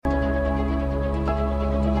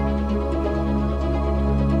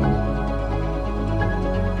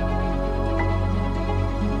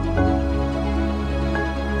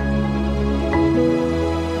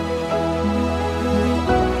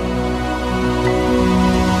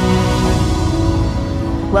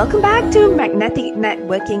Welcome back to Magnetic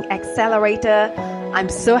Networking Accelerator. I'm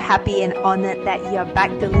so happy and honored that you're back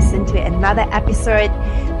to listen to another episode.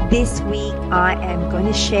 This week, I am going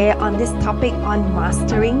to share on this topic on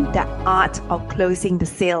mastering the art of closing the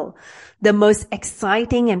sale. The most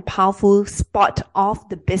exciting and powerful spot of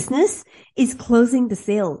the business is closing the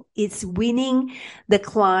sale. It's winning the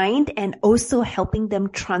client and also helping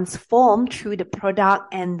them transform through the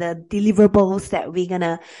product and the deliverables that we're going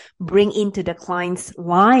to bring into the client's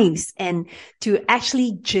lives and to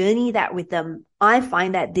actually journey that with them. I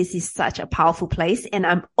find that this is such a powerful place, and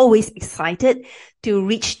I'm always excited to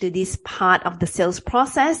reach to this part of the sales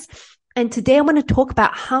process. And today I want to talk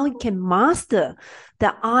about how you can master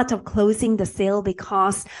the art of closing the sale,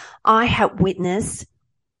 because I have witnessed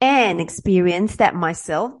and experienced that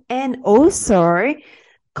myself, and also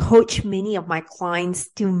coach many of my clients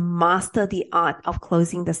to master the art of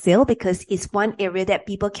closing the sale, because it's one area that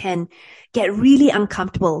people can get really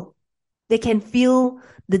uncomfortable. They can feel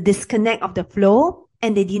the disconnect of the flow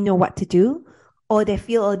and they didn't know what to do, or they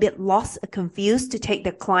feel a bit lost or confused to take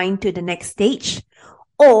the client to the next stage,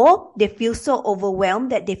 or they feel so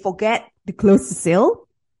overwhelmed that they forget to close the sale,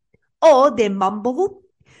 or they mumble,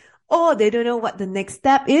 or they don't know what the next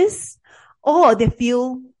step is, or they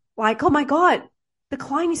feel like, oh my God, the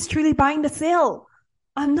client is truly buying the sale.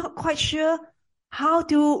 I'm not quite sure how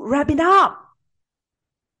to wrap it up.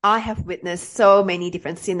 I have witnessed so many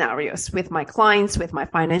different scenarios with my clients, with my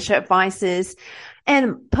financial advisors.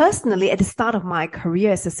 And personally, at the start of my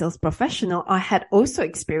career as a sales professional, I had also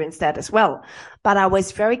experienced that as well. But I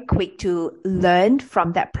was very quick to learn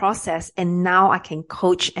from that process. And now I can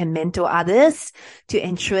coach and mentor others to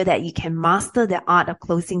ensure that you can master the art of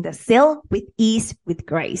closing the sale with ease, with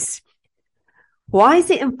grace. Why is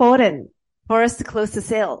it important for us to close the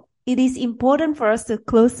sale? It is important for us to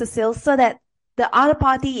close the sale so that the other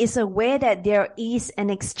party is aware that there is an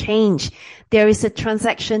exchange. There is a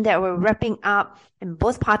transaction that we're wrapping up, and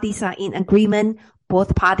both parties are in agreement.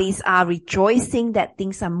 Both parties are rejoicing that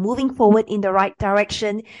things are moving forward in the right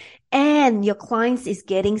direction, and your clients is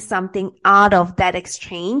getting something out of that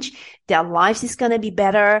exchange. Their lives is going to be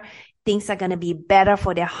better. Things are going to be better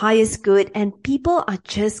for their highest good, and people are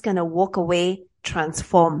just going to walk away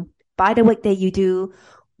transformed by the work that you do,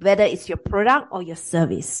 whether it's your product or your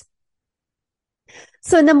service.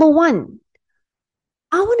 So number one,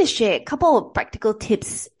 I want to share a couple of practical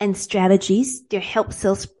tips and strategies to help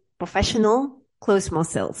sales professionals close more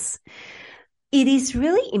sales. It is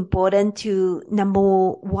really important to, number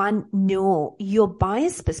one, know your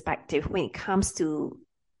buyer's perspective when it comes to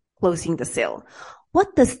closing the sale.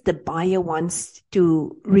 What does the buyer wants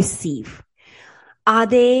to receive? Are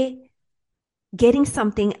they getting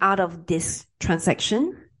something out of this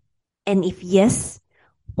transaction? And if yes,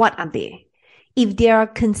 what are they? If there are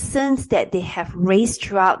concerns that they have raised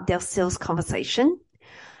throughout their sales conversation,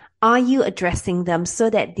 are you addressing them so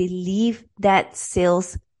that they leave that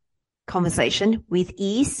sales conversation with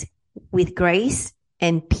ease, with grace,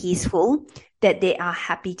 and peaceful, that they are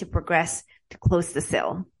happy to progress to close the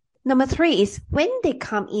sale? Number three is when they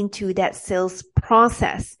come into that sales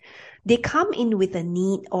process, they come in with a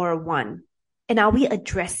need or a want. And are we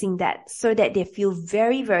addressing that so that they feel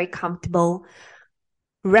very, very comfortable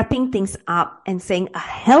wrapping things up and saying,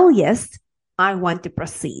 hell yes, I want to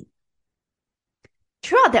proceed.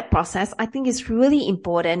 Throughout that process, I think it's really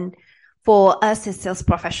important for us as sales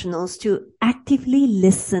professionals to actively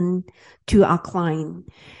listen to our client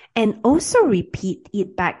and also repeat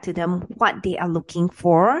it back to them what they are looking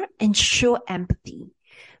for and show empathy.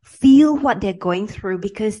 Feel what they're going through,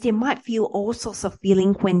 because they might feel all sorts of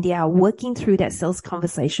feelings when they are working through that sales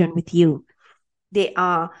conversation with you. They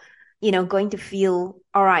are going to feel,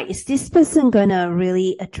 all right, is this person going to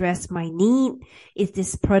really address my need? Is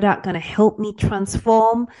this product going to help me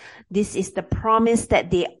transform? This is the promise that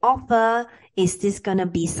they offer. Is this going to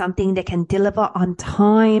be something that can deliver on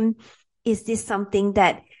time? Is this something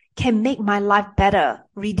that can make my life better,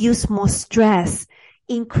 reduce more stress,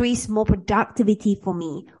 increase more productivity for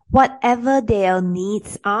me? Whatever their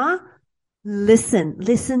needs are,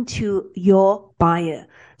 listen to your buyer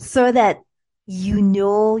so that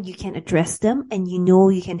you can address them, and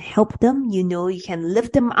you can help them, you can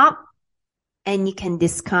lift them up, and you can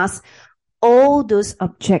discuss all those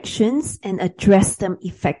objections and address them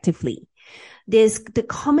effectively. There's the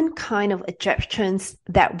common kind of objections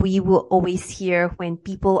that we will always hear when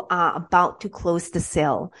people are about to close the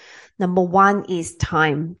sale. Number one is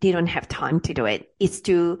time. They don't have time to do it. It's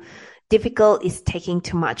too difficult. It's taking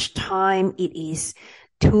too much time. It is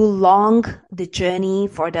too long, the journey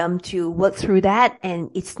for them to work through that,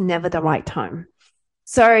 and it's never the right time.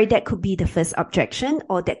 So that could be the first objection,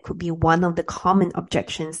 or that could be one of the common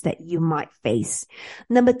objections that you might face.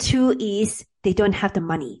 Number 2 is they don't have the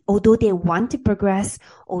money. Although they want to progress,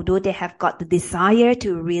 although they have got the desire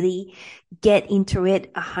to really get into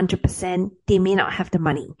it 100%, they may not have the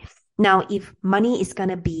money. Now, if money is going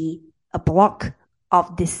to be a block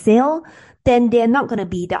of the sale, then they're not going to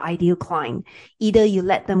be the ideal client. Either you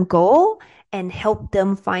let them go and help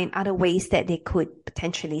them find other ways that they could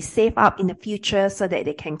potentially save up in the future so that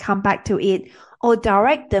they can come back to it, or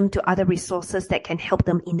direct them to other resources that can help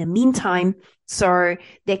them in the meantime so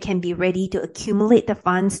they can be ready to accumulate the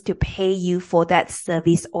funds to pay you for that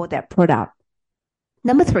service or that product.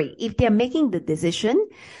 Number 3, if they're making the decision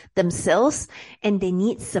themselves and they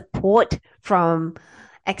need support from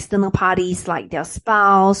external parties like their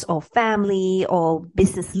spouse or family or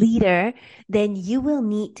business leader, then you will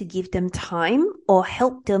need to give them time or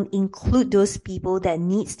help them include those people that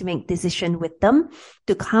needs to make decision with them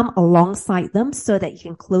to come alongside them so that you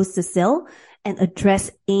can close the sale and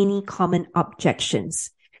address any common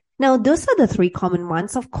objections. Now, those are the 3 common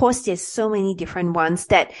ones. Of course, there's so many different ones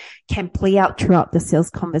that can play out throughout the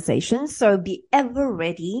sales conversation. So be ever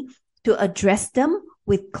ready to address them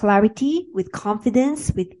with clarity, with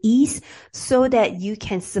confidence, with ease, so that you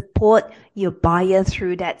can support your buyer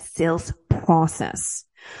through that sales process.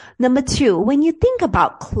 Number 2, when you think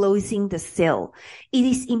about closing the sale, it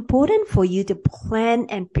is important for you to plan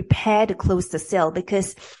and prepare to close the sale,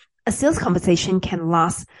 because a sales conversation can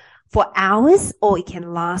last for hours, or it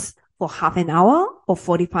can last for half an hour or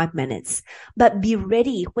 45 minutes. But be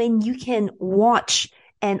ready when you can watch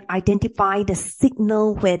and identify the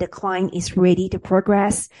signal where the client is ready to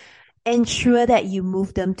progress. Ensure that you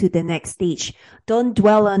move them to the next stage. Don't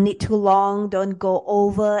dwell on it too long. Don't go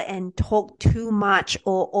over and talk too much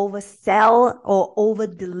or oversell or over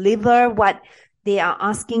deliver what they are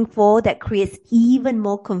asking for. That creates even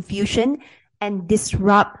more confusion and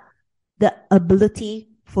disrupt the ability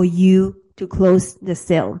for you to close the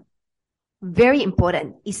sale. Very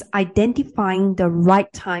important is identifying the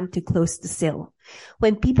right time to close the sale.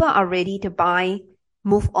 When people are ready to buy,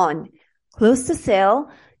 move on. Close the sale,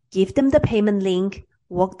 give them the payment link,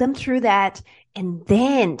 walk them through that, and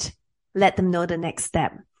then let them know the next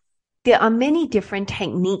step. There are many different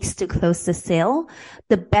techniques to close the sale.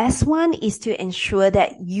 The best one is to ensure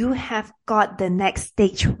that you have got the next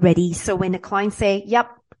stage ready. So when the client say, yep,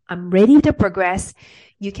 I'm ready to progress,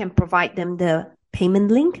 you can provide them the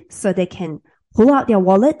payment link so they can pull out their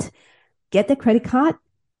wallet, get the credit card,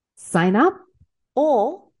 sign up,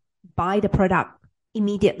 or buy the product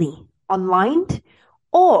immediately online,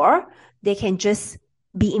 or they can just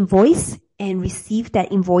be invoiced and receive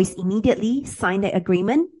that invoice immediately, sign the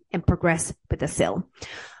agreement, and progress with the sale.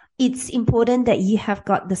 It's important that you have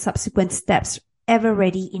got the subsequent steps ever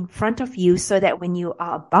ready in front of you so that when you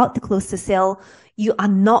are about to close the sale, you are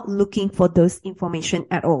not looking for those information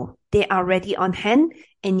at all. They are ready on hand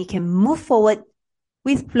and you can move forward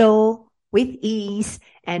with flow, with ease,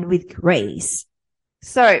 and with grace.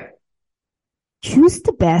 So choose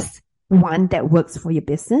the best one that works for your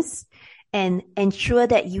business and ensure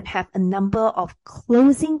that you have a number of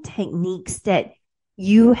closing techniques that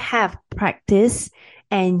you have practiced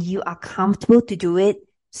and you are comfortable to do it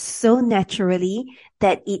so naturally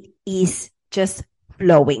that it is just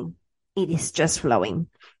flowing. It is just flowing.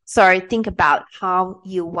 So think about how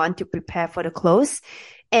you want to prepare for the close.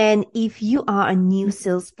 And if you are a new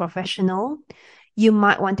sales professional, you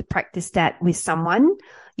might want to practice that with someone,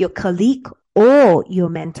 your colleague or your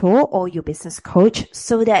mentor or your business coach,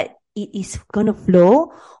 so that it is going to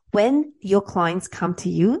flow when your clients come to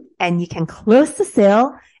you and you can close the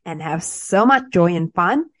sale and have so much joy and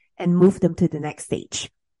fun and move them to the next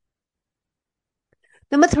stage.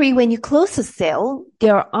 Number 3, when you close the sale,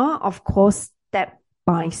 there are, of course,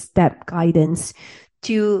 step-by-step guidance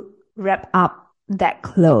to wrap up that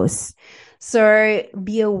close. So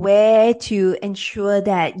be aware to ensure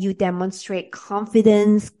that you demonstrate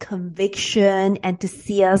confidence, conviction,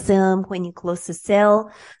 enthusiasm when you close the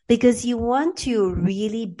sale, because you want to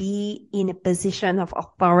really be in a position of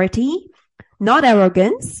authority, not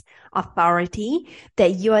arrogance, authority,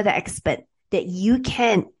 that you are the expert, that you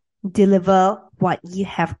can deliver what you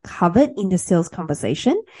have covered in the sales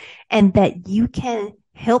conversation, and that you can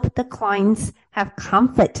help the clients have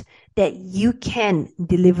comfort that you can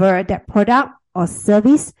deliver that product or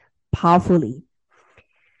service powerfully.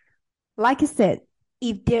 Like I said,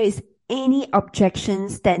 if there is any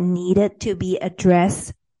objections that needed to be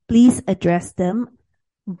addressed, please address them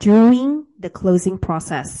during the closing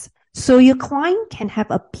process, so your client can have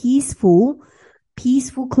a peaceful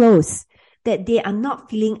close, that they are not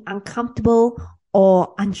feeling uncomfortable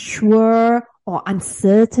or unsure or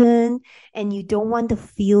uncertain, and you don't want to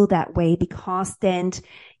feel that way, because then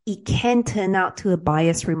it can turn out to a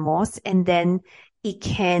buyer's remorse, and then it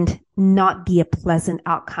can not be a pleasant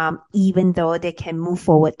outcome, even though they can move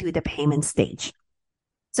forward to the payment stage.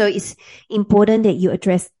 So it's important that you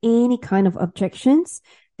address any kind of objections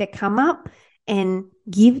that come up and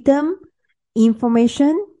give them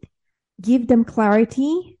information, give them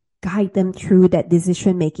clarity, guide them through that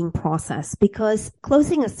decision-making process, because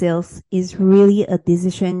closing a sales is really a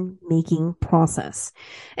decision-making process.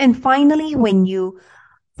 And finally, when you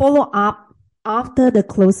follow up after the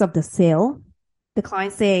close of the sale, the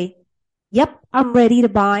client say, yep, I'm ready to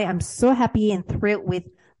buy. I'm so happy and thrilled with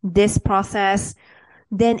this process.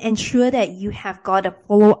 Then ensure that you have got a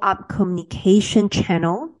follow-up communication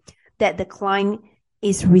channel that the client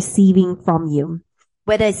is receiving from you,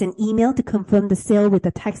 whether it's an email to confirm the sale with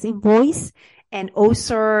a tax invoice, and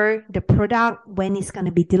also the product, when it's going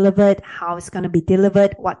to be delivered, how it's going to be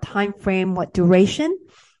delivered, what time frame, what duration.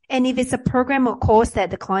 And if it's a program or course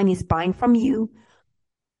that the client is buying from you,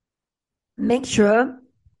 make sure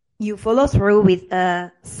you follow through with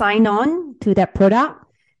a sign-on to that product,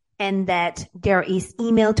 and that there is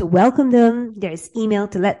email to welcome them, there is email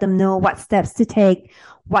to let them know what steps to take,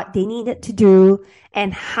 what they needed to do,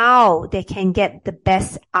 and how they can get the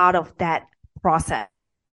best out of that process.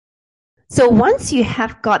 So once you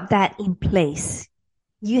have got that in place,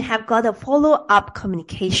 you have got a follow-up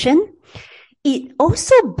communication. It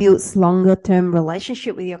also builds longer-term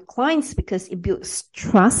relationship with your clients, because it builds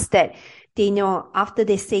trust that they know after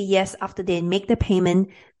they say yes, after they make the payment,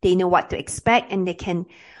 they know what to expect, and they can,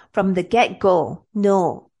 from the get-go,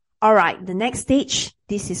 know, all right, the next stage,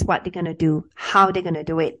 this is what they're going to do, how they're going to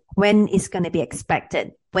do it, when it's going to be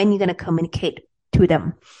expected, when you're going to communicate to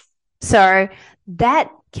them. So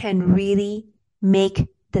that can really make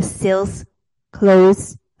the sales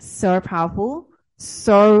close so powerful,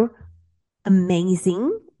 so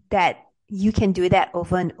amazing, that you can do that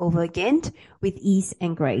over and over again with ease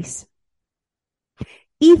and grace.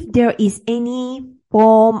 If there is any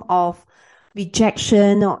form of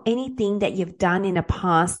rejection or anything that you've done in the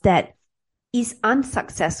past that is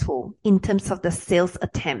unsuccessful in terms of the sales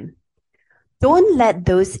attempt, don't let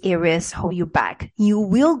those areas hold you back. You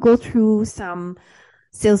will go through some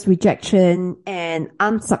sales rejection and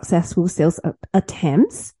unsuccessful sales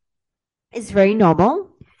attempts. It's very normal.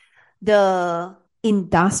 The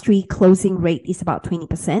industry closing rate is about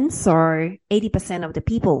 20%, so 80% of the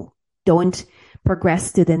people don't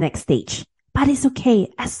progress to the next stage. But it's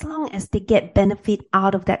okay. As long as they get benefit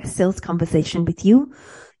out of that sales conversation with you,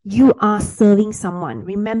 you are serving someone.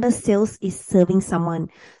 Remember, sales is serving someone.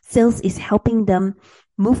 Sales is helping them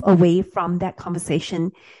move away from that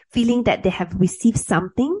conversation, feeling that they have received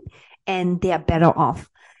something and they are better off.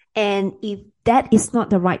 And if that is not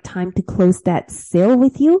the right time to close that sale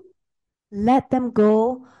with you, let them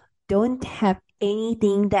go. Don't have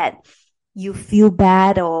anything that you feel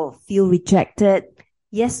bad or feel rejected.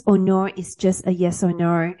 Yes or no is just a yes or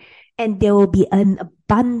no. And there will be an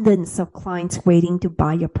abundance of clients waiting to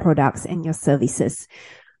buy your products and your services.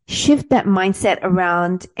 Shift that mindset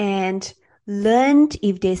around and learn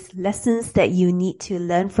if there's lessons that you need to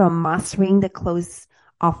learn from mastering the close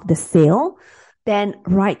of the sale. Then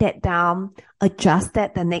write that down, adjust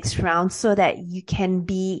that the next round so that you can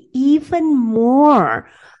be even more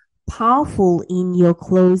powerful in your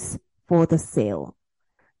close for the sale.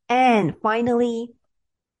 And finally,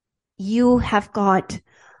 you have got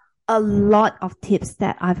a lot of tips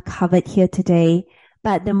that I've covered here today,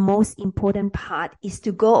 but the most important part is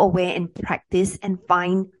to go away and practice and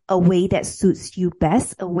find a way that suits you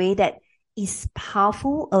best, a way that is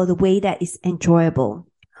powerful, or the way that is enjoyable.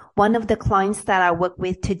 One of the clients that I work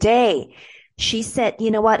with today, she said,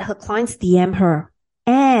 you know what, her clients DM her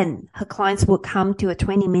and her clients would come to a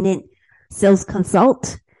 20-minute sales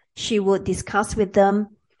consult. She would discuss with them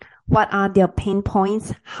what are their pain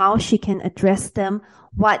points, how she can address them,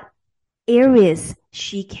 what areas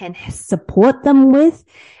she can support them with.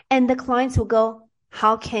 And the clients will go,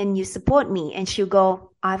 how can you support me? And she'll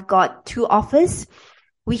go, I've got 2 offers.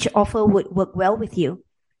 Which offer would work well with you?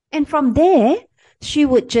 And from there, she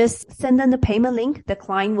would just send them the payment link. The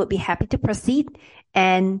client would be happy to proceed,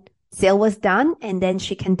 and sale was done. And then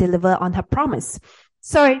she can deliver on her promise.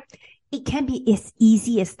 So it can be as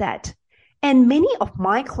easy as that. And many of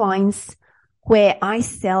my clients where I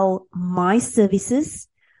sell my services,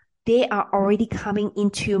 they are already coming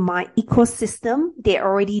into my ecosystem. They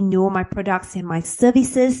already know my products and my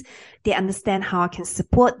services. They understand how I can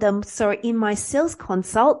support them. So in my sales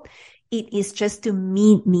consult, it is just to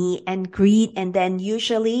meet me and greet. And then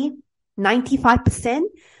usually 95%,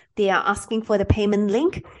 they are asking for the payment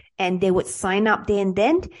link. and they would sign up there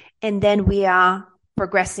and then we are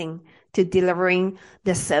progressing to delivering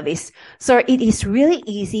the service. So it is really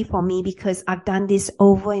easy for me because I've done this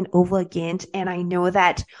over and over again. And I know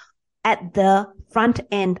that at the front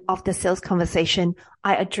end of the sales conversation,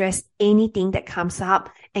 I address anything that comes up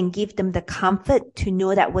and give them the comfort to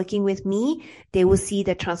know that working with me, they will see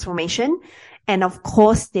the transformation. And of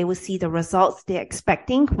course, they will see the results they're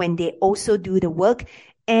expecting when they also do the work,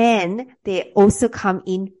 and they also come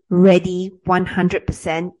in ready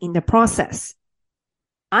 100% in the process.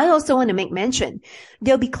 I also want to make mention,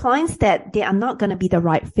 there'll be clients that they are not going to be the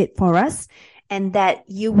right fit for us, and that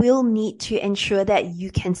you will need to ensure that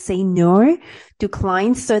you can say no to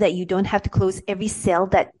clients so that you don't have to close every sale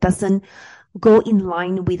that doesn't go in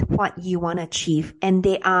line with what you want to achieve. And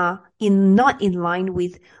they are not in line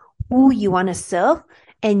with who you want to serve.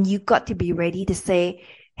 And you got to be ready to say,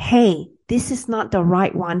 hey, this is not the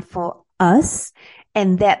right one for us.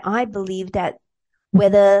 And that I believe that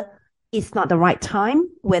whether it's not the right time,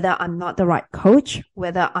 whether I'm not the right coach,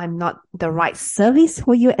 whether I'm not the right service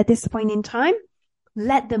for you at this point in time,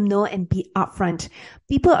 let them know and be upfront.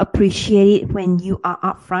 People appreciate it when you are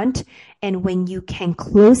upfront and when you can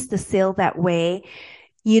close the sale that way.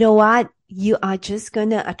 You know what? You are just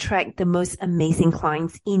going to attract the most amazing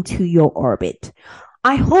clients into your orbit.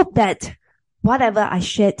 I hope that whatever I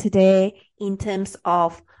shared today in terms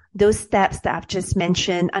of those steps that I've just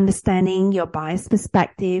mentioned, understanding your buyer's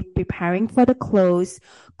perspective, preparing for the close,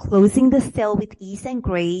 closing the sale with ease and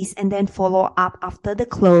grace, and then follow up after the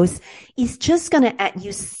close is just going to add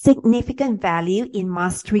you significant value in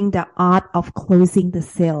mastering the art of closing the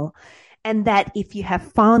sale. And that if you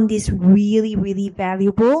have found this really, really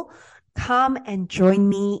valuable, come and join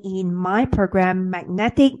me in my program,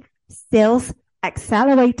 Magnetic Sales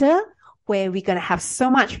Accelerator, where we're going to have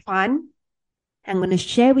so much fun. I'm going to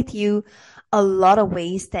share with you a lot of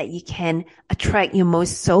ways that you can attract your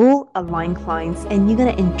most soul-aligned clients, and you're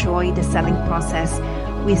going to enjoy the selling process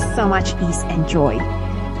with so much ease and joy.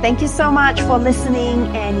 Thank you so much for listening,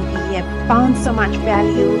 and if you have found so much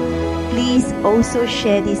value, please also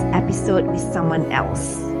share this episode with someone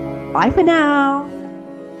else. Bye for now.